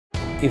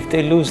If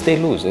they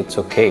lose, it's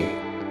okay.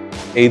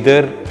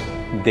 Either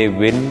they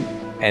win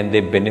and they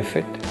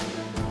benefit,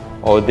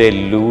 or they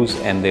lose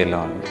and they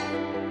learn.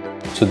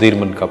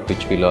 Sudirman Cup,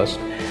 which we lost,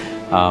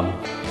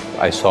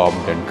 I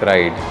sobbed and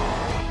cried.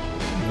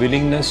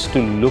 Willingness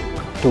to look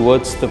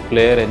towards the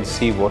player and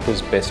see what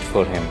is best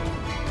for him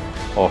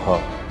or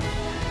her.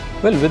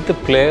 Well, with the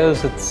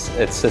players,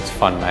 it's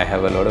fun. I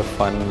have a lot of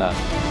fun.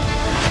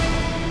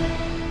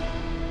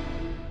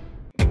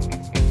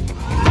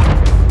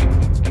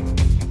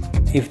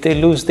 If they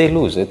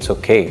lose, it's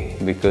okay,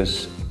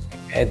 because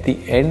at the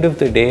end of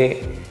the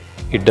day,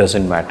 it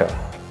doesn't matter.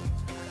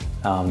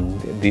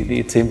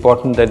 It's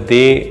important that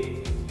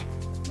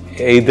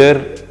either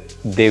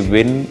they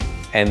win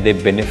and they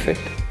benefit,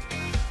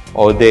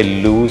 or they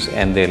lose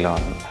and they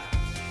learn.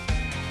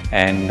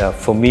 And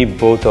for me,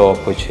 both are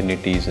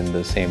opportunities in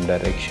the same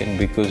direction,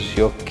 because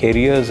your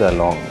careers are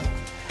long.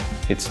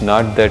 It's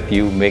not that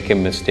you make a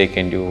mistake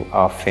and you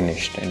are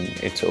finished and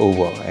it's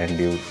over and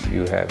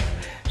you have.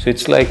 So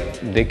it's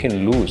like they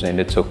can lose and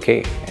it's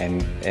okay,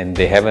 and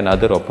they have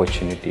another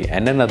opportunity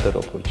and another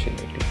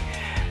opportunity.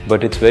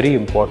 But it's very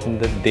important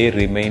that they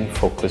remain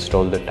focused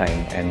all the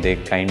time and they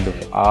kind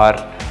of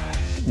are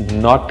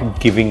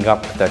not giving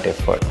up that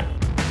effort.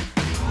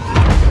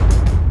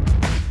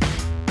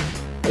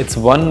 It's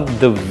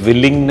the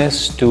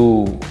willingness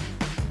to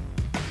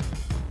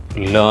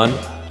learn,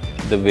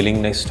 the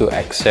willingness to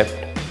accept,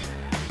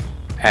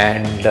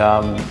 and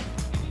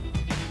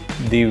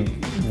the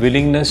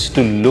willingness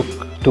to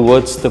look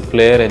towards the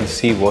player and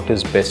see what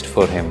is best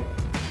for him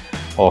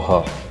or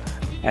her.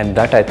 And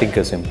that, I think,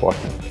 is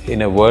important.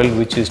 In a world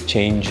which is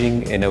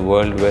changing, in a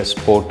world where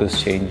sport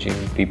is changing,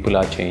 people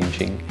are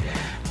changing,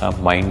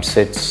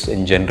 mindsets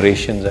and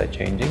generations are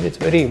changing, it's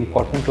very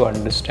important to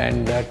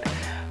understand that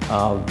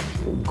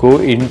go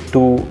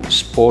into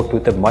sport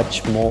with a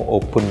much more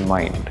open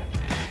mind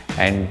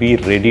and be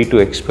ready to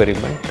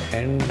experiment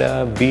and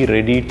be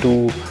ready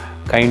to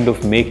kind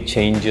of make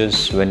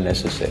changes when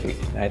necessary.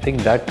 I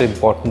think that's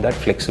important. That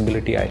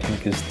flexibility, I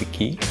think, is the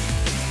key.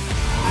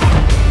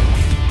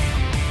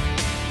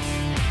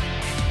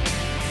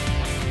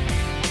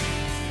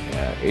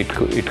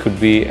 It could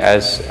be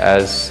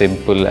as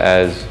simple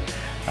as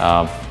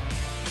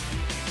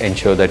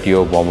ensure that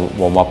your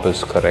warm-up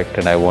is correct,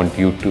 and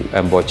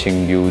I'm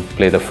watching you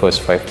play the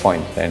first 5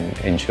 points, and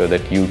ensure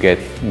that you get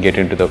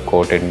into the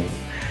court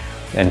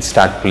and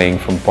start playing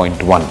from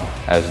point 1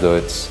 as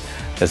though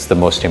that's the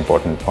most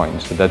important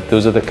point. So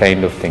those are the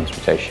kind of things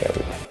which I share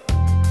with them.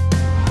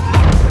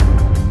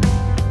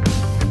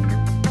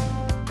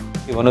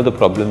 One of the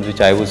problems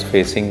which I was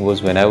facing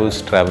was when I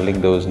was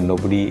traveling, there was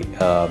nobody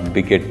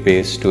big at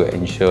base to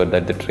ensure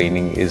that the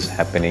training is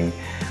happening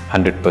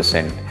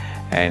 100%.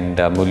 And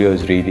Mulyo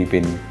has really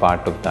been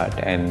part of that,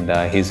 and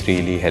he's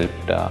really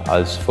helped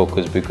us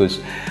focus,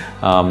 because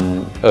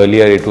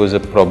earlier it was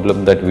a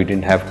problem that we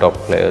didn't have top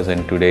players,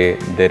 and today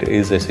there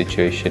is a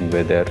situation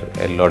where there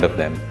are a lot of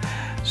them.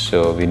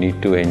 So we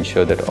need to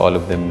ensure that all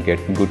of them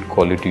get good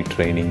quality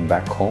training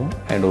back home,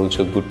 and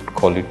also good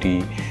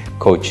quality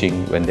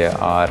coaching when they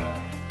are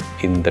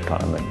in the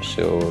tournament.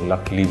 So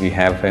luckily we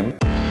have him.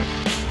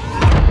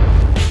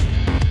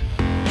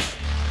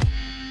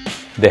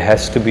 There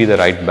has to be the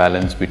right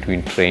balance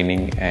between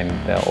training and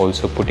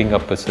also putting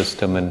up a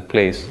system in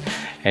place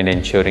and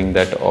ensuring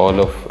that all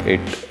of it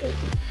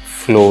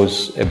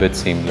flows a bit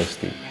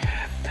seamlessly.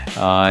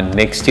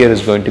 Next year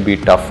is going to be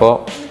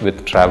tougher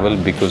with travel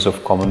because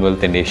of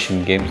Commonwealth and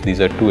Asian Games. These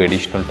are 2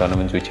 additional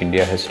tournaments which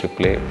India has to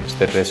play, which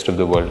the rest of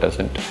the world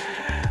doesn't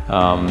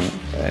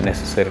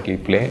necessarily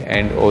play.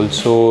 And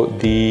also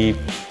the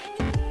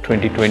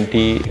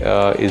 2020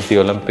 is the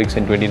Olympics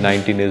and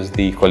 2019 is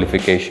the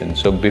qualification.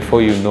 So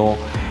before you know,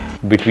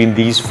 between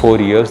these 4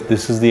 years,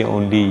 this is the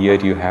only year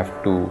you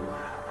have to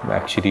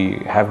actually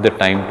have the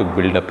time to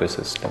build up a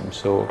system.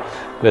 So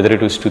whether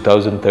it was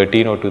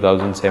 2013 or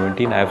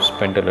 2017, I have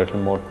spent a little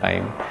more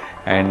time,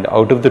 and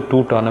out of the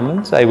 2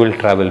 tournaments, I will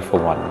travel for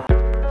 1.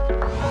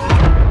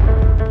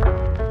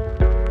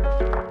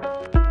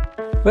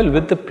 Well,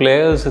 with the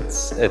players,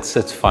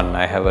 it's fun.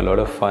 I have a lot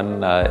of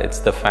fun. It's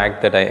the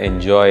fact that I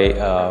enjoy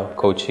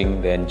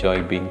coaching. They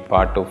enjoy being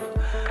part of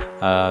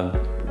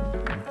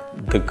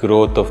the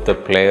growth of the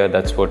player.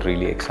 That's what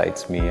really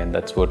excites me, and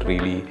that's what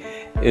really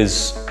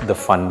is the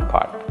fun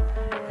part.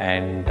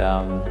 And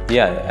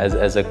yeah,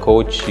 as a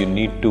coach, you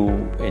need to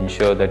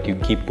ensure that you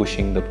keep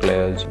pushing the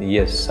players.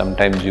 Yes,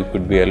 sometimes you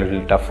could be a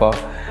little tougher,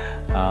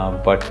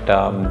 but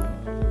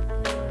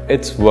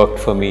it's worked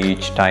for me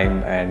each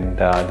time, and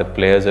the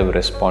players have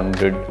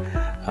responded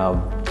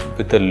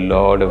with a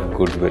lot of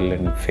goodwill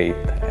and faith,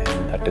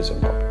 and that is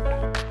important.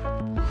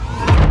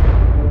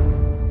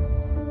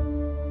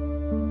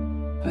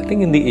 I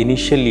think in the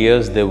initial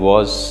years there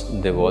was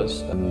the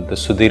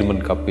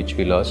Sudirman Cup, which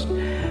we lost.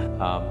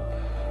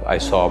 I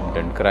sobbed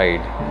and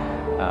cried,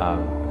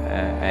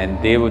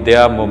 and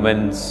there are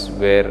moments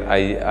where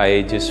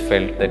I just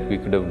felt that we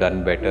could have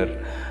done better.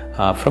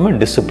 From a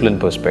discipline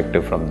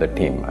perspective from the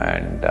team,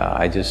 and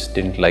I just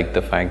didn't like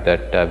the fact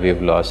that we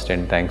have lost,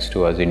 and thanks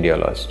to us, India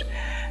lost.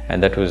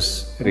 and that was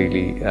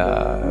really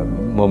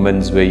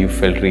moments where you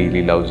felt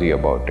really lousy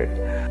about it.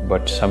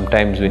 But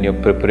sometimes when your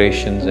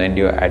preparations and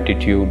your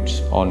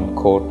attitudes on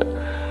court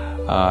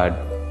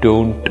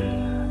don't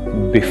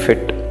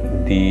befit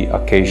the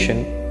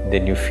occasion,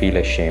 then you feel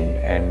ashamed,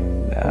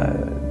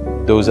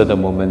 and those are the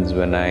moments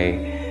when I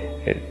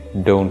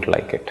don't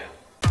like it.